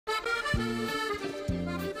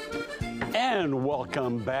And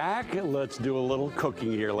welcome back. Let's do a little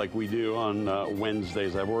cooking here like we do on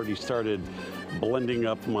Wednesdays. I've already started blending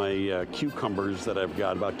up my cucumbers that I've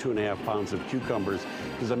got, about 2.5 pounds of cucumbers,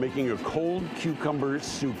 because I'm making a cold cucumber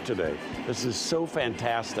soup today. This is so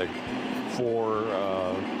fantastic for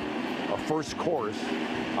a first course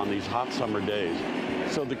on these hot summer days.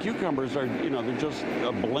 So the cucumbers are, they're just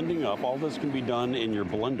blending up. All this can be done in your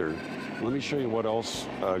blender. Let me show you what else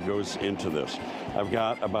goes into this. I've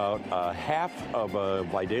got about half of a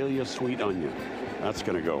Vidalia sweet onion. That's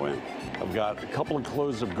going to go in. I've got a couple of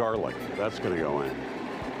cloves of garlic. That's going to go in.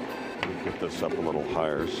 Let me get this up a little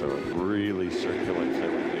higher so it really circulates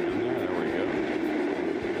everything in there. There we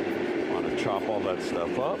go. Want to chop all that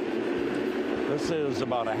stuff up. This is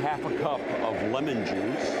about a half a cup of lemon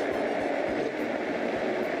juice.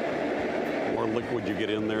 The more liquid you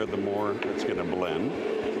get in there, the more it's going to blend.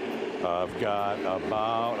 I've got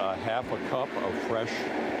about a half a cup of fresh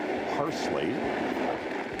parsley.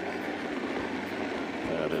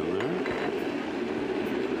 That in there. I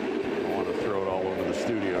don't want to throw it all over the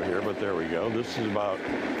studio here, but there we go. This is about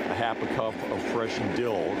a half a cup of fresh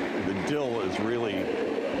dill. The dill is really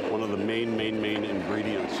one of the main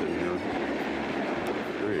ingredients in here.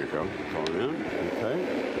 There you go. Going in. Okay.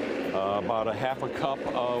 About a half a cup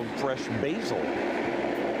of fresh basil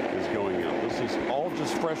is going in. This is all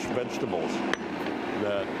just fresh vegetables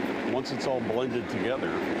that once it's all blended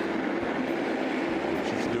together, it's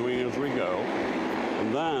just doing as we go.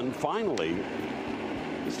 And then finally,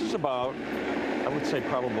 this is about, I would say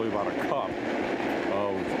probably about a cup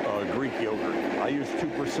of Greek yogurt. I use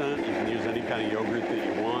 2%. You can use any kind of yogurt that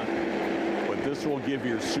you want, but this will give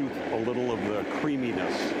your soup a little of the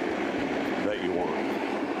creaminess that you want.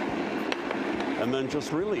 And then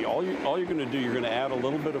just really, all you're going to do, you're going to add a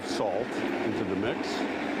little bit of salt into the mix.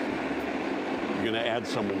 You're going to add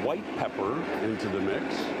some white pepper into the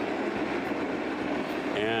mix.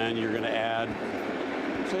 And you're going to add,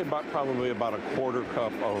 say, probably about a quarter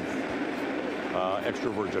cup of extra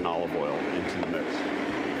virgin olive oil into the mix.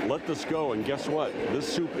 Let this go, and guess what? This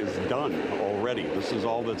soup is done already. This is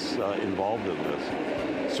all that's involved in this.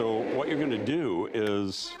 So what you're going to do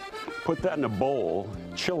is put that in a bowl,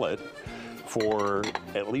 chill it for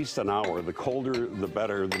at least an hour. The colder, the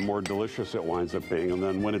better, the more delicious it winds up being. And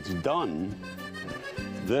then when it's done,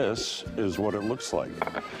 this is what it looks like.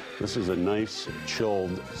 This is a nice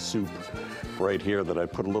chilled soup right here that I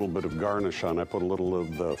put a little bit of garnish on. I put a little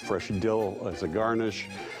of the fresh dill as a garnish,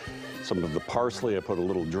 some of the parsley. I put a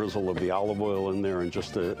little drizzle of the olive oil in there, and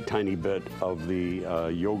just a tiny bit of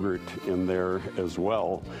the yogurt in there as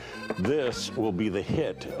well. This will be the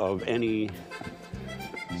hit of any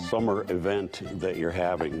summer event that you're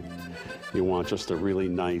having. You want just a really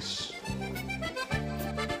nice,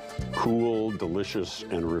 cool, delicious,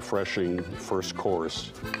 and refreshing first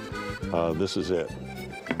course. This is it.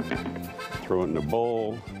 Throw it in a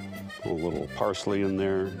bowl, put a little parsley in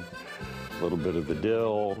there, a little bit of the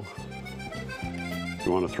dill. If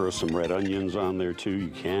you want to throw some red onions on there too, you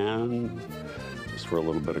can, just for a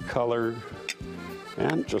little bit of color,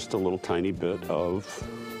 and just a little tiny bit of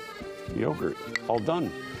yogurt. All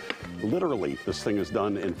done. Literally, this thing is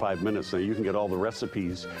done in 5 minutes. Now you can get all the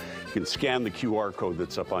recipes. You can scan the QR code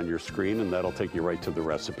that's up on your screen, and that'll take you right to the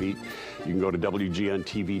recipe. You can go to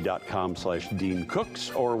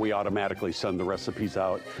WGNTV.com/DeanCooks, or we automatically send the recipes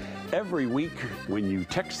out every week when you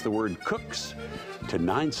text the word cooks to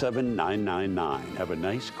 97999. Have a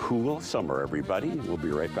nice, cool summer, everybody. We'll be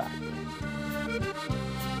right back.